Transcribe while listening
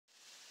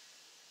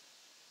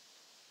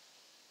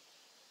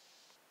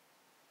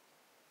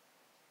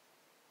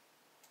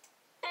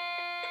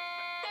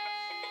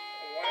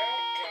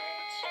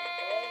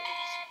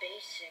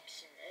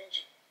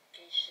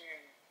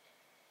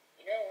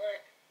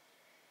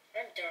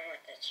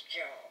quits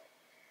job.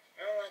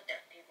 I don't like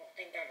that people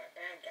think I'm a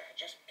bad guy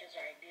just because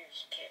I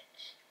abuse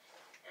kids.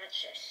 That's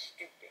just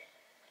stupid.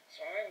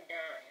 So I'm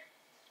done.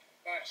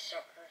 Bye,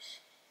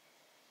 suckers.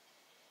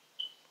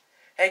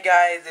 Hey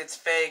guys, it's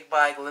Fake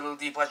by Little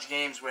D Plush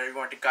Games, where you're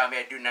going to call me,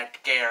 I do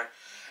not care.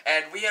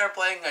 And we are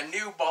playing a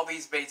new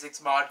Baldi's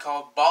Basics mod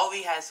called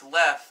Baldi Has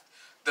left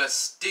the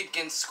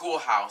stinking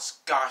schoolhouse.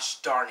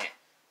 Gosh darn it.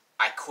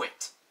 I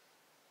quit.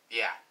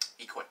 Yeah,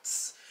 he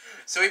quits.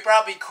 So he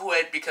probably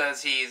quit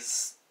because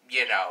he's,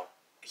 you know,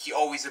 he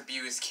always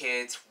abused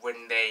kids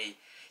when they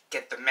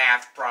get the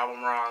math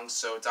problem wrong,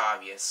 so it's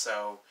obvious.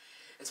 So,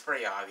 it's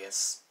pretty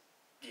obvious.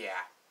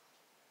 Yeah,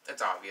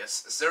 it's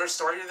obvious. Is there a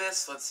story to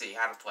this? Let's see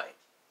how to play.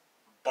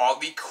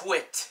 Baldi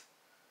quit.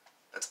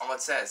 That's all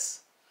it says.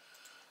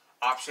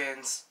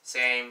 Options,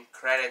 same,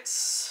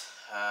 credits,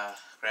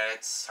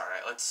 credits.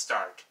 Alright, let's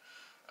start.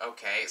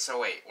 Okay, so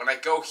wait, when I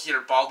go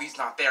here, Baldi's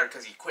not there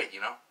because he quit,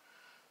 you know?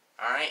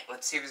 Alright,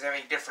 let's see if there's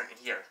anything different in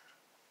here.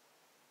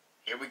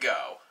 Here we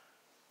go.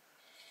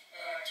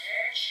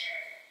 Attention.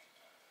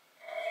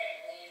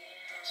 I'm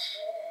leaving the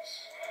school,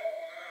 so I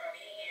will not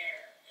be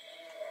here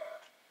anymore.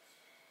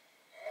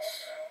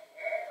 Also,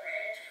 whoever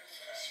enters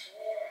the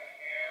school right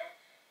now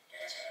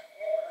gets an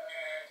order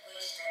tag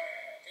placed on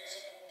an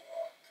invisible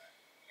block.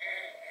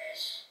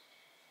 Anyways,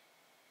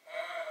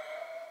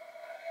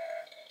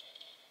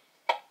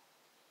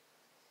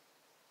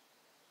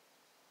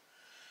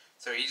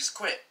 So he just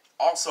quit.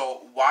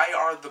 Also, why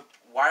are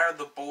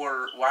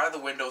the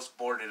windows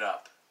boarded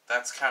up?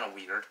 That's kind of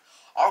weird.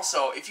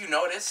 Also, if you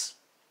notice,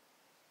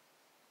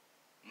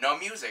 no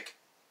music,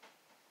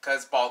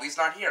 cause Baldi's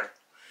not here.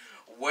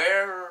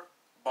 Where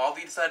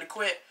Baldi decided to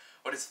quit?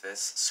 What is this?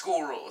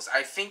 School rules.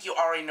 I think you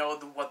already know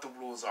what the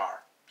rules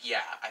are.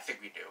 Yeah, I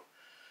think we do.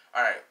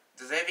 All right.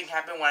 Does anything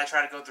happen when I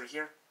try to go through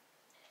here?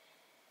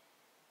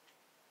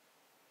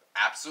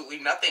 Absolutely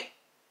nothing.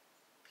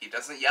 He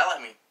doesn't yell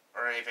at me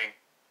or anything.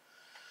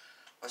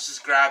 Let's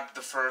just grab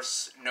the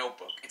first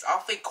notebook. It's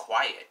awfully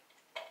quiet.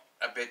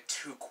 A bit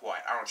too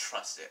quiet. I don't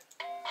trust it.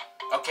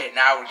 Okay,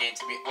 now we're getting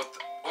to be...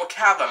 What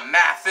kind of a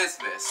math is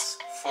this?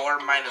 4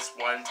 minus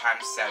 1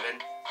 times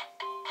 7.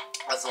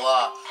 That's a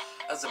lot.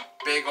 That's a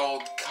big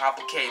old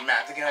complicated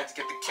math. I'm going to have to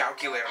get the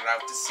calculator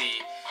out to see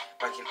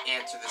if I can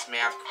answer this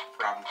math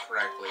problem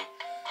correctly.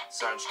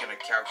 So I'm just going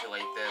to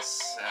calculate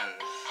this, and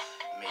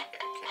maybe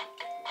I can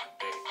get one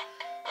day.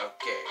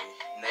 Okay,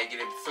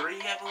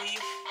 -3, I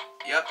believe.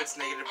 Yep, it's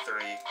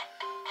 -3.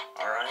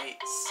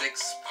 Alright,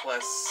 6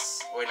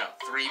 plus... Wait, no.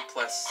 3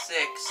 plus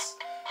 6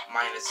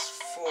 minus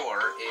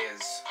 4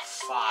 is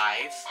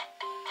 5.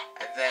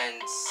 And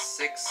then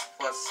 6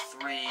 plus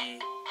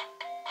 3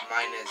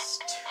 minus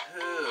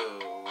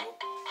 2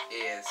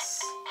 is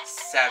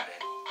 7.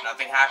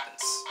 Nothing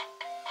happens.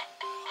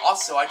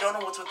 Also, I don't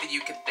know what's with the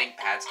you can think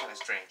pad. It's kind of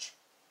strange.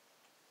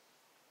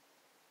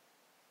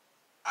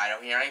 I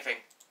don't hear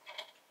anything.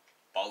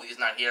 Baldi's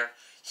not here.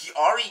 He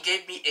already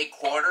gave me a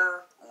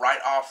quarter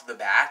right off the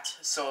bat,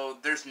 so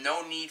there's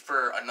no need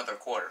for another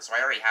quarter. So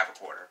I already have a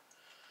quarter.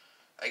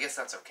 I guess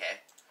that's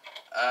okay.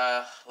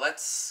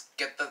 Let's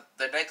get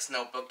the next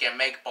notebook and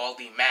make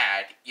Baldi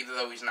mad, even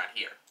though he's not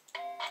here.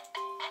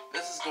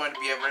 This is going to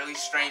be a really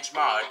strange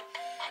mod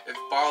if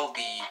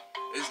Baldi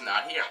is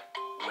not here.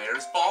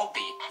 Where's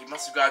Baldi? He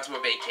must have gone to a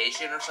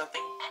vacation or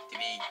something. Did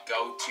he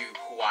go to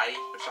Hawaii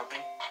or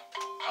something?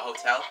 A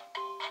hotel?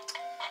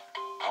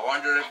 I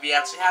wonder if he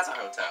actually has a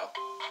hotel.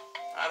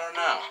 I don't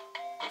know.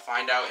 We'll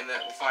find out in the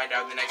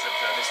next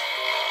episode.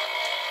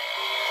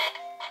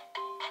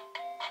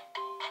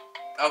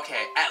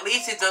 Okay, at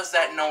least it does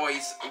that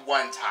noise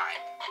one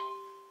time.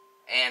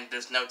 And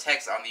there's no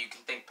text on the you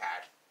can think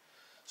pad.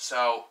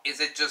 So, is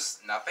it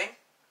just nothing?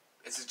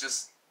 Is it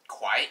just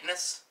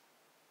quietness?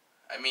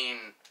 I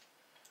mean,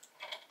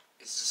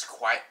 it's just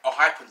quiet. Oh,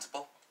 hi,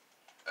 principal.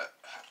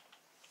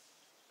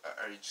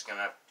 Are you just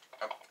gonna...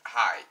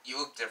 hi, you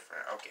look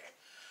different. Okay.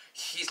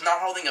 He's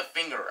not holding a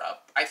finger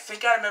up. I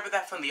think I remember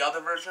that from the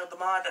other version of the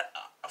mod.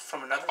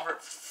 From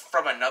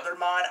another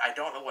mod. I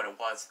don't know what it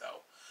was,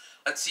 though.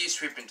 Let's see you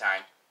sweeping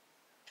time.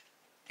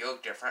 You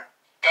look different.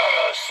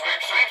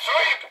 Sweep, sweep,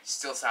 sweep! You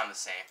still sound the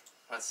same.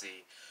 Let's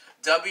see.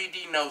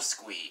 WD no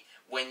squee.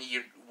 When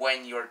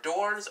your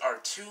doors are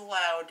too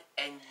loud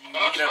and you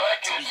Looks need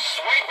like to be... it's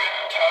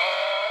sweeping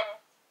time!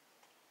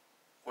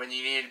 When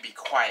you need to be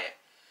quiet.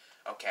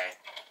 Okay.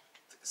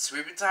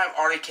 Sweeping time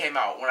already came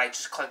out when I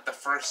just clicked the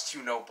first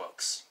 2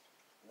 notebooks.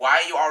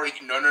 Why are you already...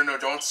 No,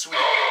 don't sweep.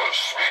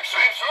 Sweep,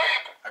 sweep,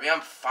 sweep! I mean,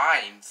 I'm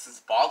fine since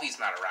Baldi's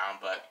not around,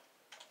 but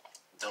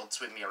don't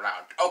sweep me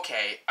around.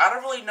 Okay, I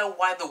don't really know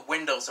why the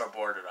windows are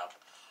boarded up.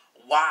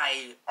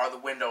 Why are the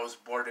windows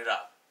boarded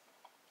up?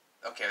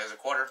 Okay, there's a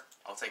quarter.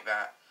 I'll take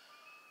that.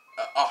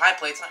 Oh, hi,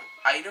 Playtime.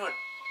 How you doing?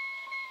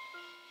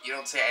 You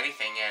don't say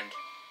anything, and,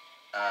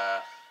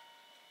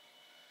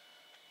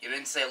 you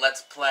didn't say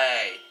let's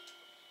play.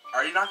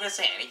 Are you not gonna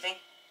say anything?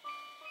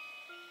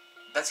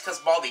 That's because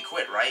Baldi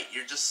quit, right?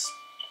 You're just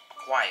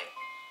quiet.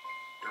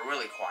 You're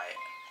really quiet.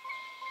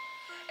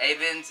 And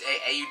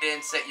you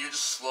didn't say, you're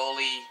just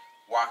slowly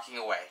walking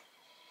away.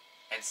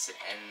 and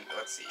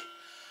let's see.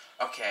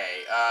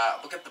 Okay,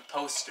 look at the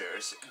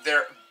posters.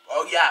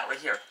 Oh yeah, right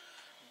here.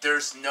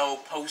 There's no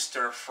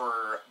poster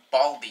for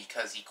Baldi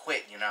because he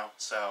quit, you know.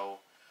 So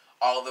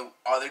all the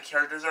other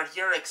characters are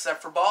here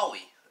except for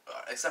Baldi.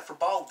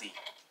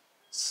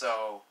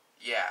 So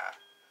yeah,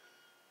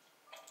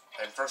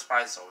 and first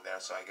prize is over there.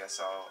 So I guess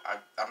I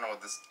don't know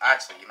what this.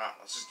 Actually, you know, what,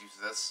 let's just use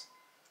this.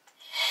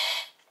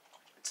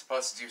 It's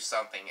supposed to do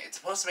something. It's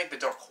supposed to make the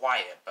door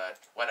quiet, but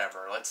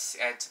whatever. Let's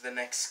add to the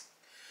next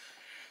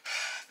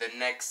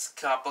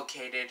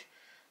complicated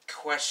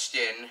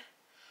question.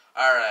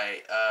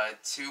 Alright,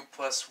 2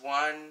 plus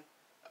 1,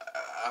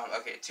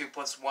 okay, 2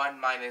 plus 1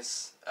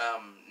 minus,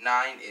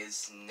 9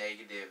 is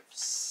negative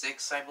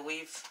 6, I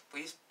believe,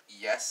 please?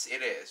 Yes,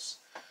 it is.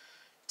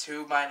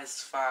 2 minus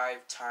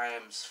 5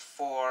 times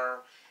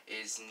 4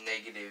 is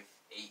negative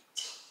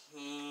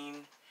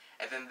 18,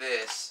 and then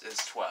this is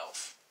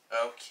 12.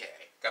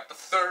 Okay, got the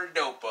third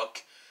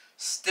notebook.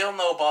 Still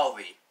no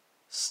Baldi.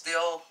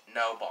 Still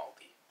no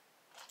Baldi.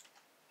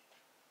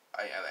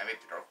 I made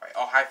the door quiet.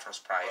 Oh, hi,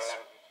 first prize.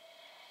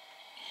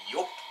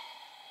 Yup.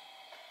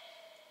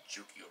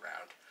 Juke you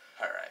around.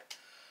 Alright.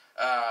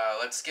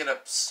 Let's get a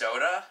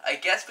soda. I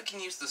guess we can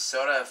use the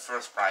soda if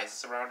first prize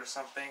is around or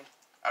something.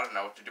 I don't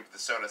know what to do with the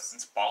soda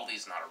since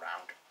Baldi's not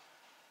around.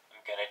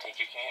 I'm gonna take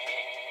your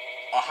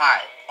cane. Oh,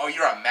 hi. Oh,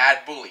 you're a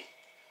mad bully.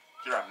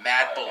 You're a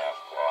mad bully.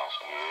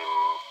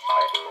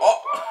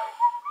 Oh!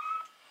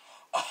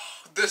 Oh,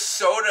 the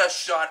soda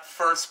shot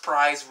first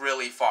prize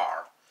really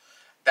far.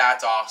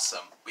 That's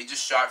awesome. We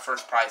just shot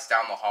first prize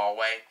down the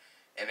hallway,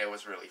 and it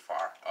was really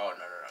far. Oh,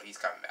 no. He's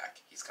coming back.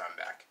 He's coming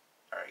back.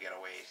 Alright,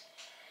 gotta wait.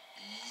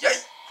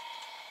 Yay!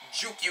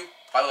 Juke you.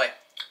 By the way,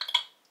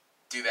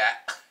 do that.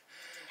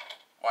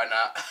 Why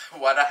not?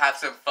 Why not have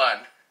some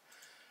fun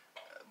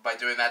by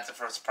doing that to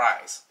first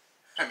prize?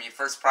 I mean,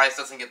 first prize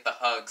doesn't get the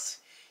hugs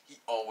he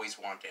always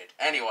wanted.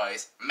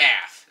 Anyways,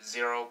 math.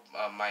 0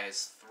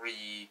 minus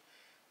 3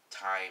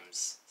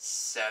 times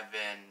 7,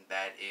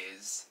 that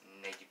is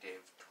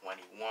negative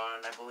 21,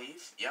 I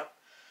believe. Yep.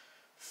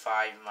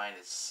 5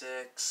 minus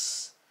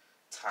 6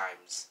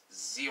 times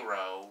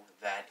 0,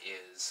 that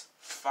is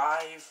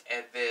 5,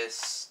 and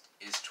this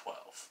is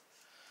 12.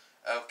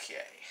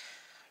 Okay.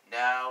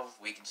 Now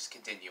we can just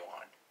continue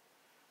on.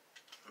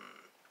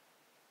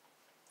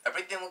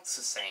 Everything looks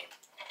the same.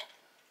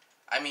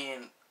 I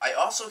mean, I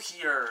also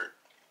hear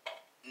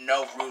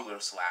no ruler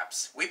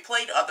slaps. We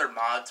played other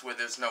mods where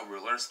there's no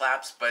ruler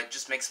slaps, but it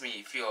just makes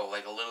me feel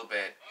like a little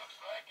bit...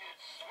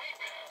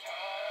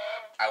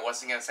 I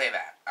wasn't going to say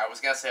that. I was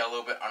going to say a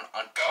little bit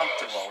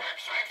uncomfortable,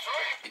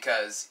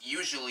 because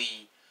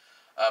usually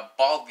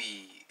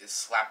Baldi is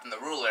slapping the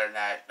ruler, and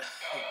that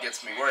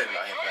gets me worried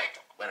about him,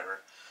 but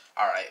whatever.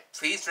 Alright,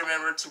 please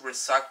remember to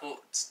recycle...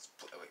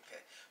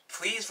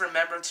 Please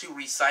remember to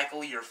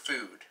recycle your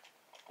food.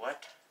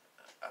 What?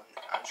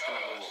 I'm just going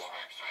to move along.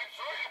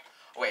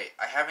 Wait,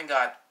 I haven't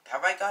got...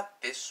 Have I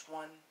got this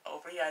one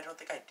over here? I don't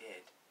think I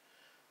did.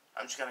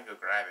 I'm just going to go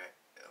grab it.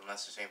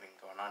 Unless there's anything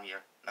going on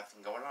here.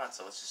 Nothing going on,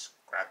 so let's just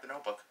grab the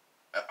notebook.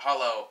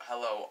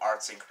 Hello,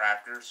 arts and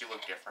crafters. You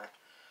look different.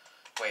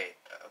 Wait,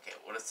 okay,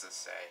 what does this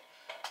say?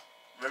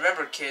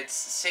 Remember, kids,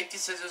 safety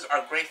scissors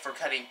are great for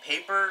cutting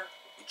paper,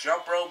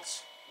 jump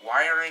ropes,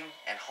 wiring,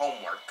 and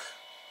homework.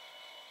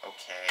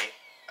 Okay,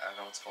 I don't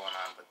know what's going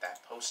on with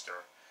that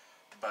poster.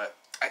 But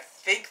I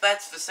think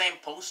that's the same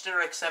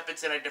poster, except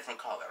it's in a different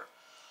color.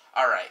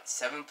 Alright,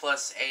 7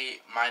 plus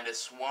 8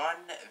 minus 1,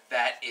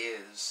 that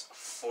is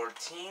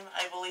 14,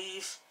 I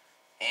believe.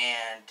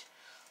 And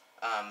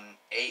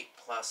 8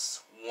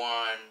 plus 1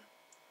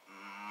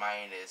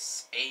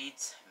 minus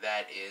 8,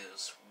 that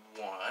is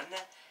 1.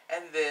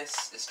 And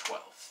this is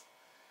 12.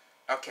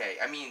 Okay,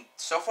 I mean,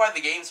 so far the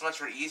game's much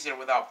more easier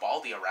without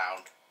Baldi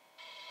around.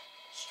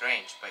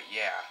 Strange, but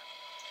yeah.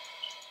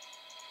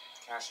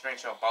 Kind of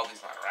strange how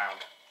Baldi's not around.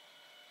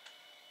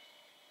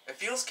 It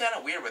feels kind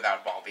of weird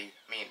without Baldi.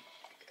 I mean,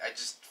 I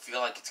just feel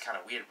like it's kind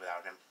of weird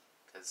without him.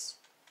 Because,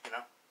 you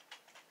know,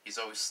 he's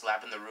always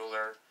slapping the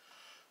ruler,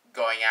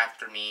 going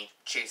after me,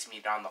 chasing me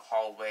down the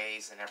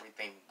hallways and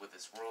everything with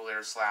his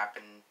ruler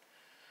slapping.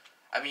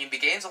 I mean, the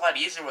game's a lot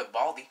easier with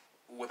Baldi.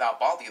 Without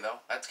Baldi, though.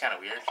 That's kind of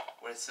weird.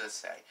 What does this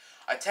say?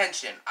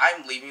 Attention,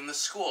 I'm leaving the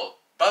school.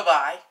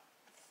 Bye-bye.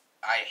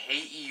 I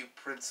hate you,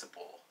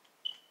 principal.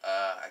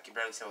 I can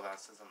barely say what that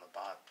says on the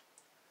bottom.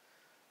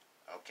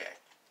 Okay.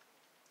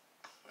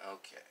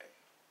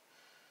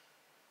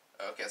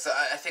 Okay, so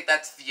I think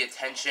that's the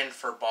attention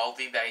for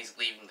Baldi that he's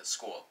leaving the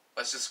school.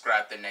 Let's just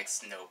grab the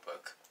next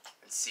notebook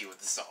and see what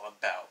this is all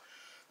about.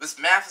 This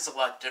math is a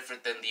lot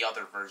different than the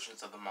other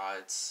versions of the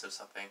mods. So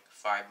something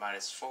 5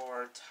 minus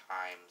 4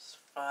 times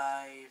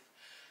 5.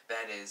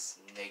 That is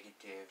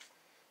negative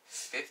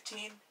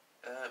 15.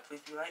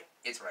 Please be right.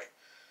 It's right.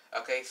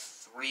 Okay,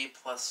 3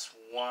 plus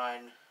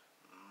 1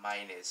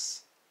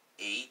 minus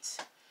 8.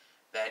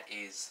 That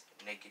is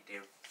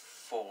negative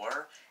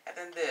 4. And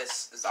then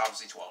this is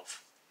obviously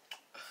 12.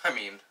 I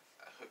mean,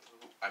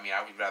 I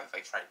would rather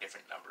like try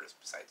different numbers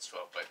besides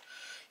 12, but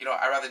you know,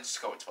 I'd rather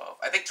just go with 12.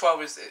 I think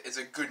 12 is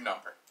a good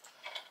number.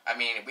 I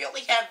mean, we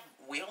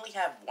only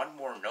have one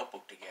more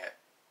notebook to get.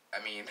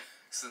 I mean,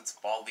 since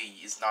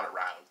Baldi is not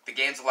around, the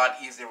game's a lot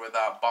easier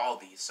without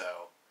Baldi.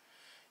 So,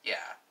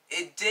 yeah,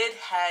 it did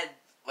had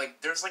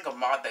like there's like a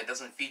mod that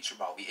doesn't feature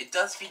Baldi. It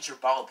does feature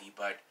Baldi,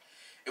 but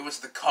it was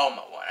the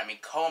coma one. I mean,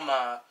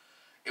 coma.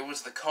 It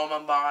was the coma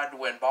mod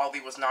when Baldi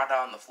was not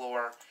on the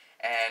floor,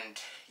 and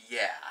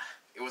yeah,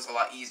 it was a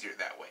lot easier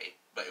that way.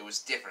 But it was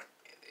different.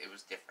 It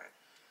was different.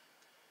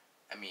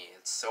 I mean,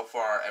 so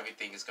far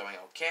everything is going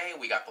okay.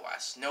 We got the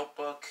last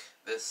notebook.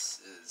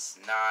 This is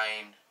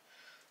 9.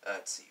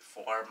 Let's see,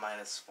 4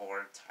 minus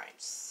 4 times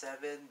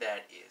 7.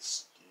 That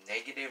is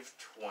negative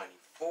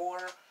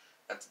 24.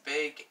 That's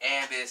big.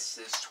 And this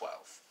is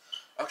 12.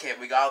 Okay,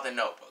 we got all the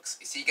notebooks.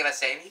 Is he gonna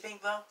say anything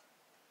though?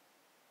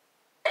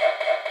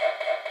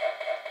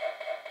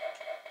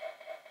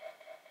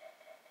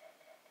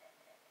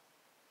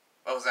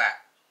 What was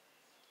that?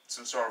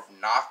 Some sort of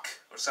knock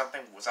or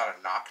something? Was that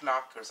a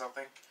knock or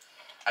something?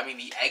 I mean,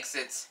 the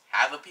exits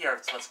have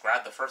appeared, so let's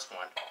grab the first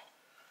one.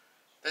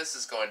 This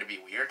is going to be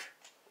weird.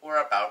 We're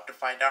about to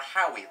find out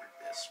how we read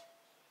this.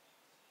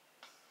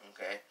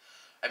 Okay.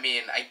 I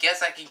mean, I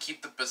guess I can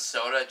keep the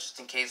Basota just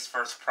in case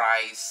first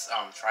prize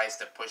tries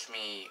to push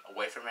me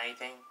away from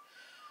anything.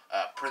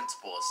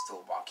 Principal is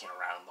still walking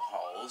around the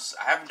halls.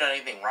 I haven't done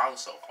anything wrong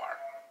so far.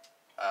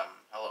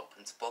 Hello,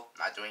 Principal.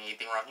 Not doing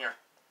anything wrong here.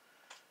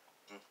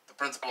 The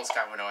Principal is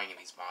kind of annoying in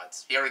these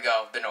mods. Here we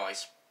go, the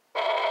noise.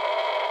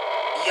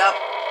 Yup.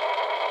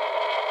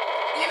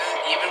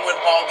 Even when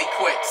Baldi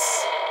quits,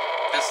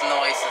 this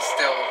noise is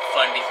still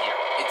fun to hear.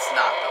 It's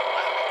not though,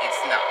 by the way.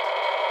 It's not.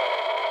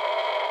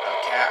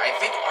 Okay, I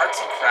think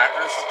Arts and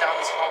Crackers is down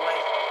this hallway.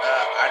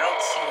 I don't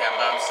see him,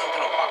 but I'm still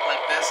gonna walk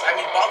like this. I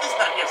mean, Baldi's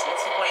not here, so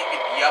what's the point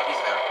even? Yup, he's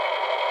there.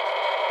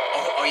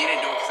 Oh, you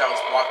didn't do it because I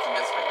was walking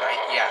this way,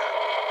 right? Yeah.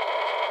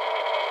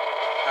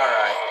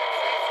 Alright.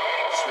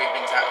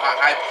 Sweeping time.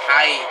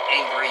 Hi,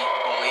 angry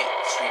bully.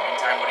 Sweeping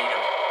time, what are you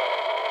doing?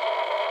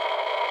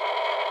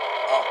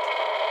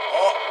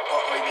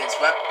 Oh, you didn't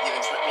sweep? You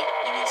didn't sweep me?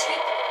 You didn't sweep?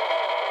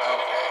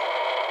 Okay.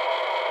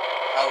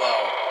 Hello.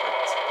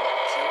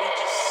 Can we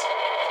just...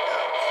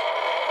 Okay.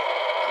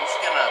 I'm just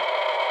gonna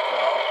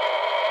go.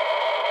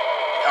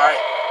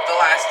 Alright, the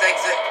last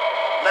exit.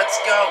 Let's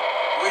go.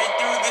 We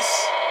do this.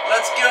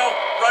 Let's go.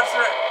 Run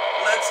for it.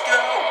 Let's go.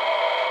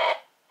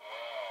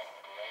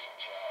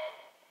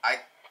 I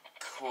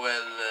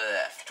quit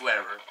left.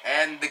 Whatever.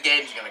 And the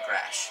game's gonna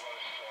crash.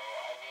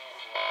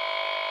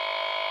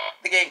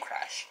 The game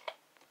crashed.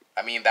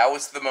 I mean, that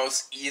was the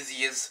most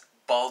easiest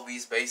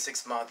Baldi's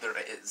Basics mod there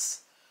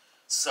is.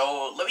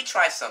 So, let me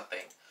try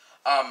something.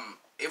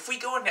 If we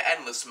go into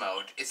endless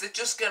mode, is it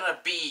just gonna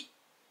be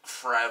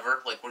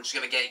forever? Like, we're just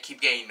gonna keep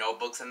getting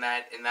notebooks and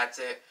that's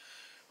it?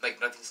 Like,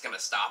 nothing's gonna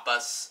stop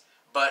us?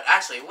 But,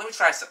 actually, let me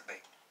try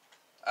something.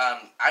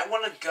 I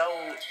wanna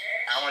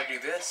do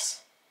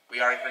this.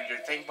 We already heard your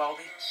thing,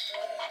 Baldi.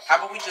 How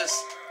about we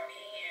just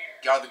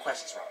get all the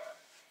questions wrong?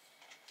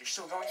 You're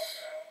still going?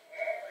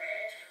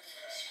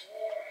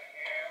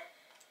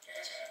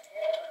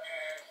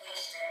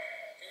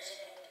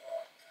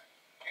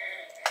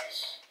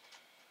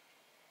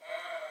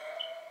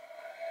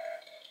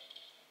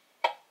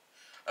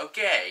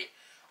 Okay.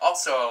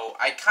 Also,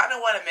 I kind of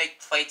want to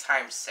make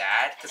playtime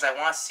sad, because I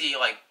want to see,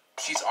 like,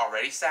 she's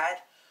already sad.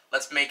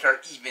 Let's make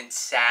her even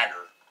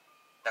sadder.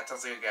 That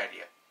sounds like a good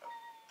idea.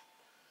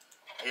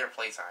 I hear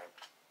playtime.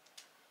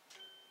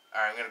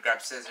 Alright, I'm going to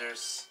grab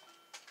scissors.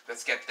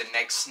 Let's get the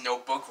next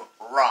notebook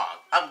wrong.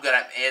 I'm good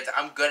at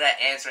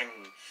answering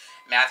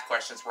math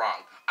questions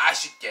wrong. I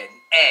should get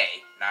an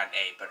A. Not an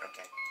A, but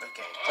okay.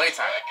 Okay,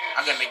 playtime.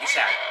 I'm going to make you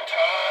sad.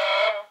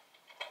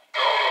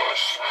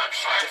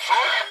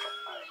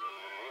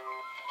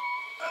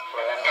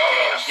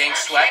 Okay, I'm getting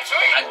swept.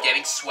 I'm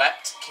getting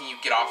swept. Can you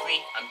get off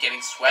me? I'm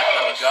getting swept.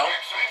 Let me go.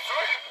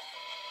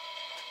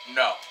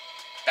 No.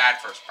 Bad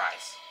first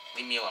prize.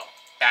 Leave me alone.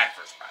 Bad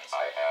first prize.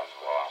 I have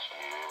lost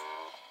you.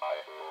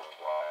 I will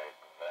like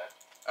that.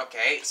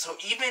 Okay, so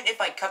even if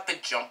I cut the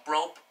jump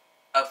rope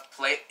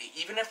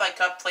even if I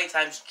cut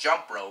Playtime's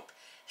jump rope,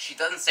 she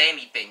doesn't say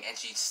anything, and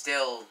she's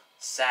still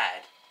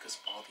sad because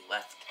Baldi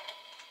left.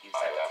 He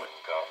decided to quit.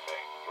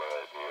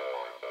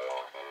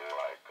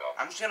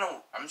 I'm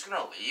just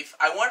gonna leave.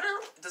 I wonder,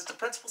 does the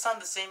principal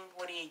sound the same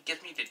when he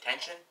gives me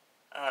detention?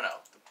 I don't know.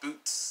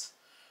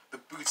 The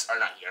boots are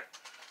not here.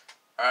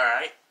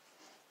 Alright.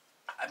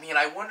 I mean,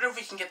 I wonder if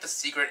we can get the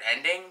secret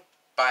ending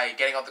by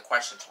getting all the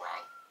questions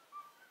wrong.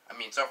 I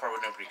mean, so far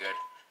we're doing pretty good.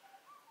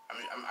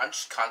 I'm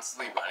just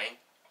constantly running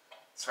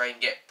so I can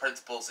get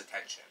principal's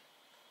attention.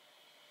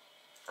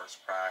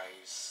 First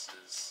prize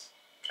is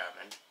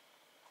coming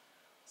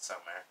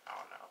somewhere. I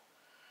don't know.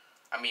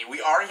 I mean,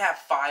 we already have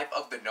 5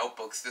 of the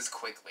notebooks this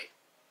quickly.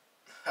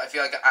 I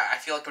feel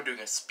like we're doing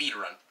a speed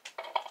run.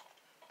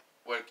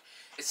 Where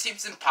it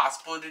seems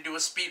impossible to do a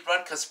speed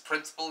run because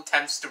principal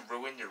attempts to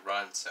ruin your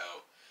run. So,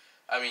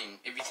 I mean,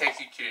 if he takes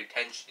you to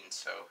detention,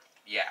 so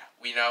yeah,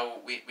 we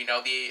know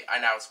the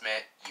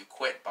announcement. You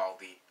quit,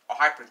 Baldi. Oh,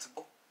 hi,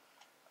 principal.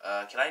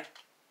 Can I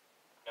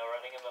No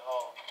running in the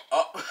hall.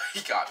 Oh,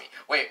 he got me.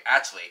 Wait,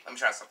 actually, let me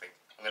try something.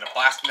 I'm gonna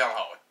blast him down the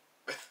hallway.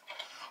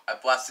 I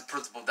blasted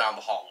principal down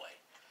the hallway.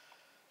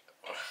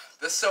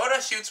 The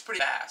soda shoots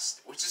pretty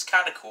fast, which is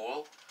kind of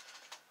cool.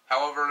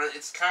 However,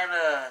 it's kind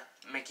of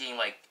making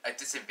like a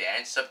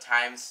disadvantage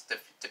sometimes,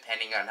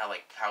 depending on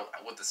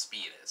what the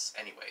speed is.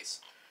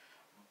 Anyways,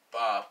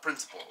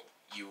 principal,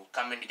 you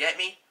come in to get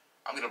me.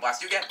 I'm gonna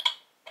blast you again.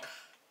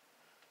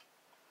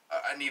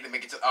 I need to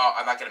make it to. Oh,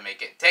 I'm not gonna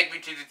make it. Take me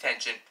to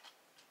detention.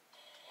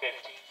 15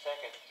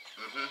 seconds.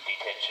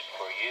 Detention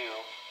for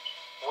you.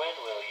 When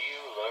will you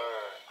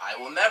learn? I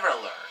will never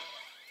learn.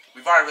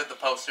 We've already read the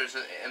posters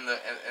in the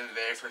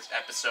very first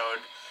episode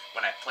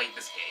when I played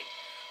this game.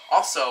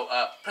 Also,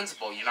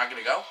 principal, you're not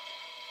gonna go?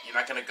 You're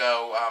not gonna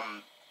go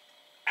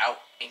out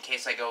in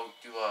case I go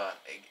do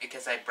in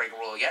case I break a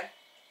rule again?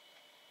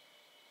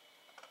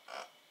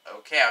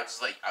 Okay, I'll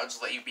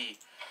just let you be.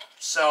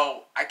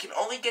 So I can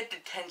only get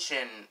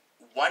detention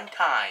one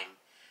time,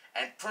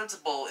 and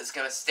principal is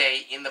gonna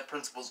stay in the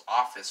principal's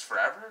office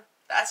forever.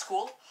 That's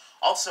cool.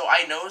 Also,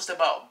 I noticed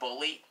about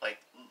bully. Like,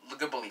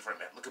 look at bully for a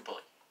minute. Look at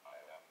bully.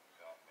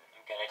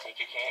 I'm gonna take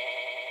your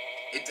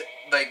cane. It's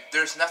like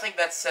there's nothing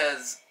that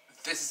says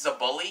this is a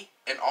bully,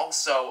 and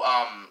also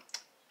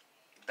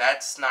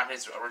that's not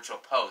his original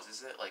pose,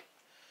 is it? Like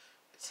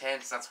his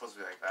hand's not supposed to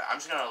be like that. I'm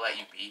just gonna let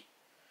you be.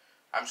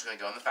 I'm just gonna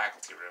go in the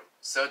faculty room.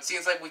 So it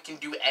seems like we can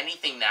do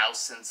anything now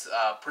since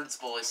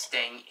principal is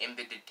staying in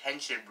the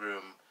detention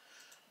room,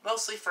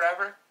 mostly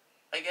forever.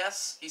 I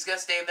guess he's gonna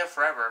stay in there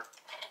forever.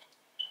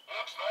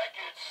 Looks like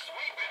it's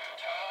sweeping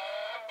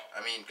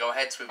time. I mean, go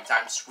ahead, sweep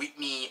time. Sweep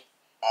me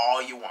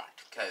all you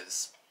want,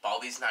 because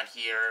Baldi's not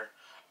here.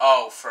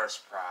 Oh,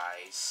 first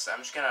prize. I'm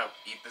just gonna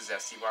eat the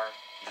Zesty Bar.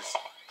 You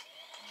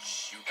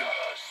can...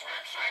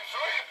 Sweep, sweep,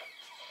 sweep.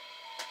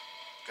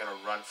 Gonna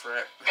run for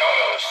it. Sweep,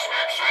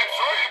 sweep,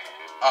 sweep.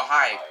 Oh,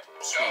 hi.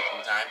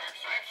 Sweeping time.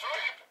 Sweep,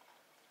 sweep.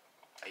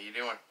 How you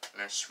doing?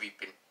 I'm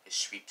sweeping. It's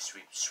sweep,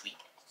 sweep, sweep.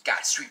 You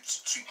gotta sweep,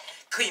 sweep.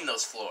 Clean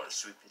those floors,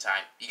 sweeping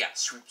time. You gotta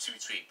sweep,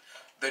 sweep, sweep.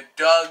 The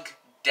Doug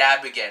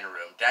Dab Again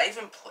room. Did I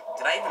even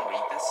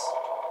read this?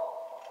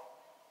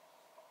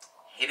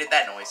 Hated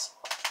that noise.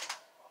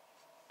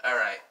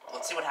 Alright,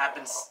 let's see what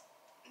happens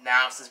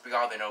now since we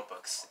got all the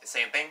notebooks.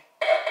 Same thing?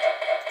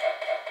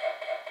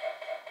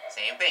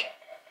 Same thing.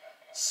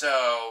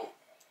 So,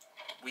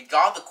 we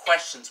got the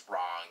questions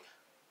wrong.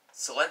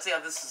 So let's see how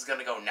this is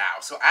gonna go now.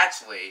 So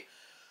actually,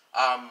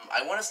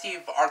 I want to see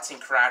if Arts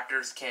and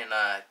Crafters can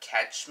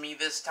catch me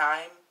this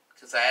time,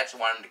 because I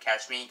actually want him to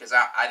catch me, because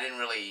I didn't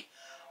really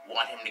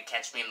want him to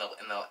catch me in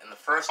the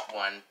first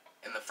one,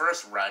 in the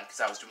first run, because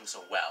I was doing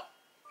so well.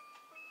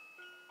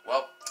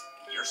 Well,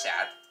 you're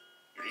sad.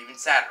 You're even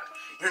sadder.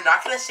 You're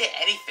not gonna say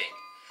anything.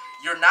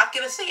 You're not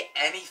gonna say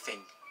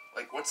anything.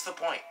 Like, what's the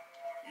point?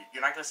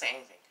 You're not gonna say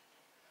anything.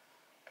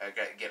 I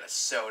gotta get a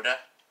soda.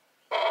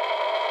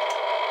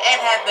 And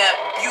have that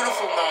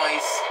beautiful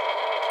noise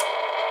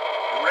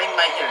ring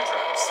my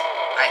eardrums.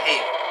 I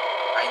hate it.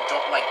 I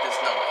don't like this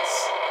noise.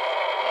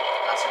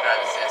 I also grab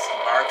a Zesty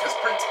Bar, because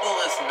principal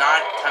is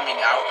not coming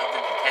out of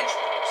the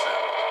detention room, so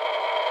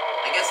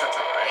I guess that's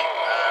alright.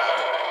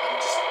 Alright,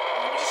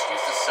 let me just use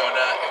the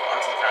soda if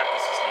Arts and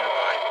Crafters is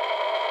nearby.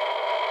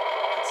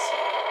 Let's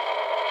see.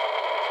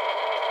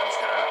 I'm just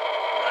gonna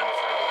run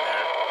for over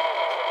there.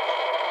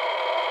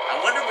 I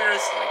wonder where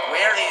is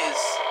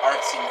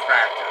Arts and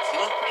Crafters? He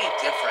looked pretty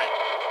different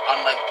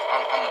on the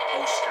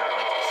poster.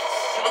 Like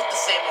he looked the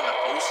same on the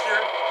poster,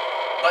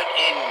 but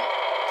in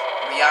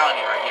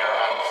reality right here,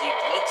 he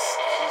looked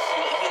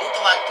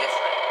a lot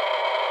different.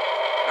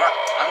 Right,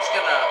 I'm just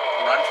gonna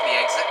run for the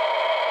exit.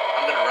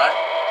 I'm gonna run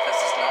because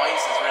this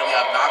noise is really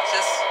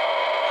obnoxious.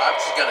 I'm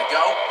just gonna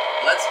go.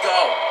 Let's go.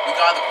 We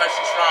got the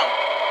questions wrong.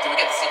 Did we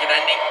get the secret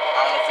ending? I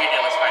don't know if we did.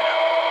 Let's find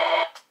out.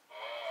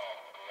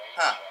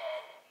 Huh.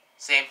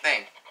 Same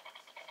thing.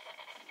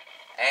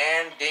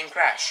 And didn't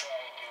crash.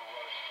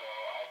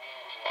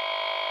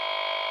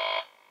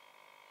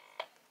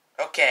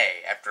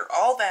 Okay, after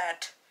all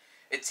that,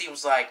 it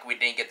seems like we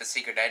didn't get the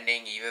secret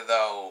ending, even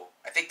though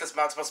I think this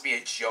mod's supposed to be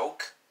a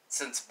joke,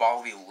 since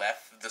Baldi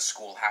left the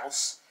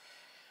schoolhouse,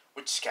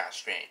 which is kind of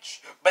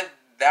strange. But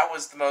that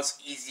was the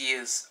most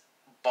easiest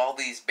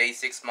Baldi's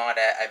Basics mod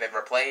I've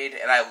ever played,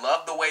 and I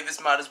love the way this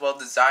mod is well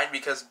designed,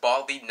 because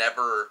Baldi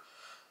never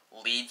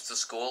leaves the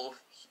school.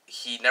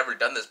 He never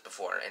done this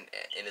before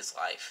in his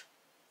life.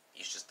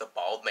 He's just a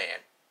bald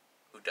man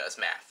who does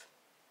math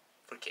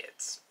for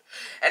kids.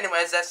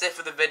 Anyways, that's it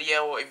for the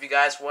video. If you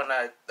guys want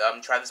to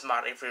try this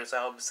mod for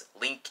yourselves,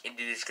 link in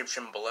the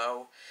description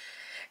below.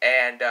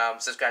 And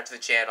subscribe to the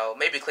channel.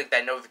 Maybe click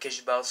that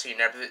notification bell so you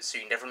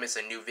never miss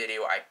a new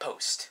video I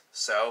post.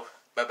 So,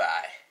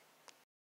 bye-bye.